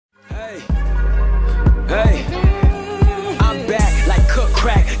Hey, I'm back like cook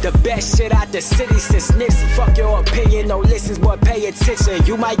crack, the best shit out the city since Nipsey. Fuck your opinion, no listens, boy, pay attention.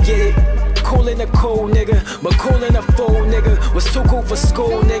 You might get it. Cool in a cool nigga, but cool in a fool nigga. Was too cool for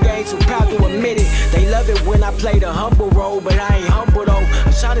school, nigga, ain't too proud to admit it. They love it when I play the humble role, but I ain't humble though.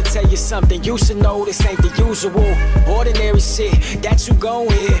 I'm trying to tell you something, you should know this ain't the usual ordinary shit that you gon'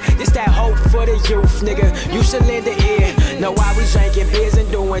 hear. This that hope for the youth, nigga, you should lend an ear. Know why we drinking beers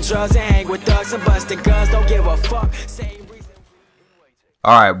and doing drugs and hang with thugs and busting guns, don't give a fuck.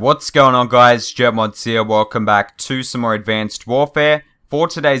 Alright, what's going on guys, JetMods here, welcome back to some more Advanced Warfare. For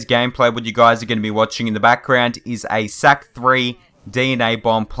today's gameplay, what you guys are going to be watching in the background is a SAC3 DNA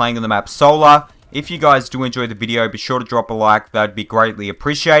bomb playing on the map Solar. If you guys do enjoy the video, be sure to drop a like, that would be greatly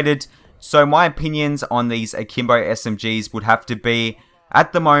appreciated. So my opinions on these Akimbo SMGs would have to be,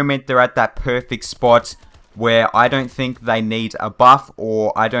 at the moment they're at that perfect spot where I don't think they need a buff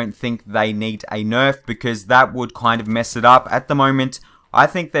or I don't think they need a nerf, because that would kind of mess it up. At the moment, I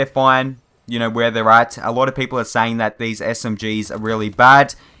think they're fine, you know, where they're at. A lot of people are saying that these SMGs are really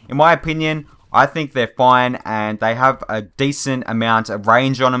bad. In my opinion, I think they're fine and they have a decent amount of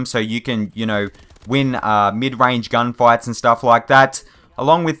range on them, so you can, you know, win mid-range gunfights and stuff like that.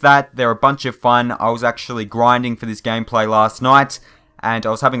 Along with that, they're a bunch of fun. I was actually grinding for this gameplay last night, and I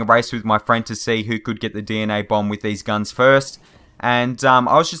was having a race with my friend to see who could get the DNA bomb with these guns first. And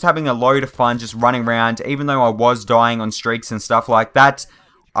I was just having a load of fun just running around, even though I was dying on streaks and stuff like that.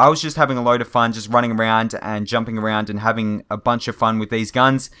 I was just having a load of fun just running around and jumping around and having a bunch of fun with these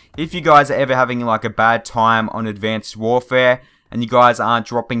guns. If you guys are ever having like a bad time on Advanced Warfare and you guys aren't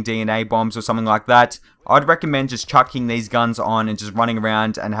dropping DNA bombs or something like that, I'd recommend just chucking these guns on and just running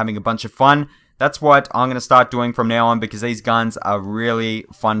around and having a bunch of fun. That's what I'm going to start doing from now on, because these guns are really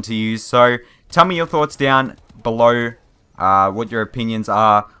fun to use. So tell me your thoughts down below, what your opinions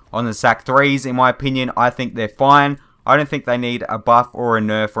are on the SAC3s. In my opinion, I think they're fine. I don't think they need a buff or a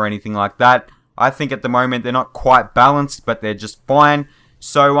nerf or anything like that. I think at the moment they're not quite balanced, but they're just fine.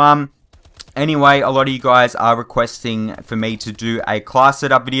 So, anyway, a lot of you guys are requesting for me to do a class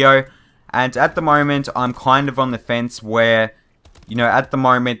setup video. And at the moment, I'm kind of on the fence where, you know, at the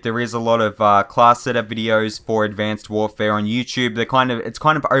moment there is a lot of class setup videos for Advanced Warfare on YouTube. It's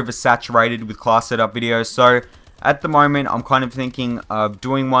kind of oversaturated with class setup videos. So at the moment, I'm kind of thinking of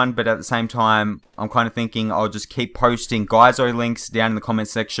doing one, but at the same time, I'm kind of thinking I'll just keep posting Guyzo links down in the comment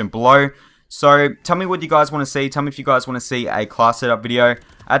section below. So tell me what you guys want to see. Tell me if you guys want to see a class setup video.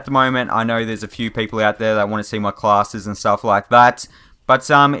 At the moment, I know there's a few people out there that want to see my classes and stuff like that. But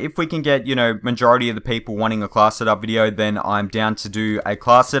if we can get, you know, majority of the people wanting a class setup video, then I'm down to do a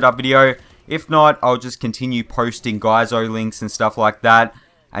class setup video. If not, I'll just continue posting Guyzo links and stuff like that,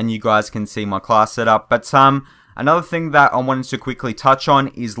 and you guys can see my class setup. But another thing that I wanted to quickly touch on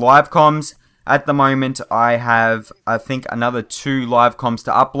is live comms. At the moment, I have, I think, another 2 live comms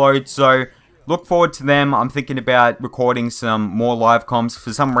to upload, so look forward to them. I'm thinking about recording some more live comms.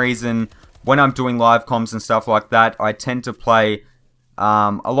 For some reason, when I'm doing live comms and stuff like that, I tend to play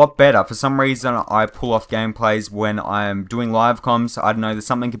a lot better. For some reason, I pull off gameplays when I'm doing live comms. I don't know, there's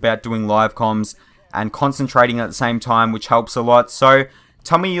something about doing live comms and concentrating at the same time, which helps a lot. So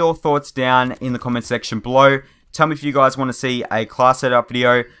tell me your thoughts down in the comment section below. Tell me if you guys want to see a class setup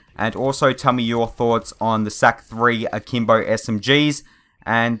video, and also tell me your thoughts on the SAC3 Akimbo SMGs.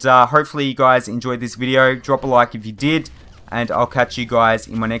 And hopefully you guys enjoyed this video. Drop a like if you did, and I'll catch you guys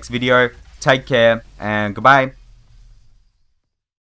in my next video. Take care, and goodbye.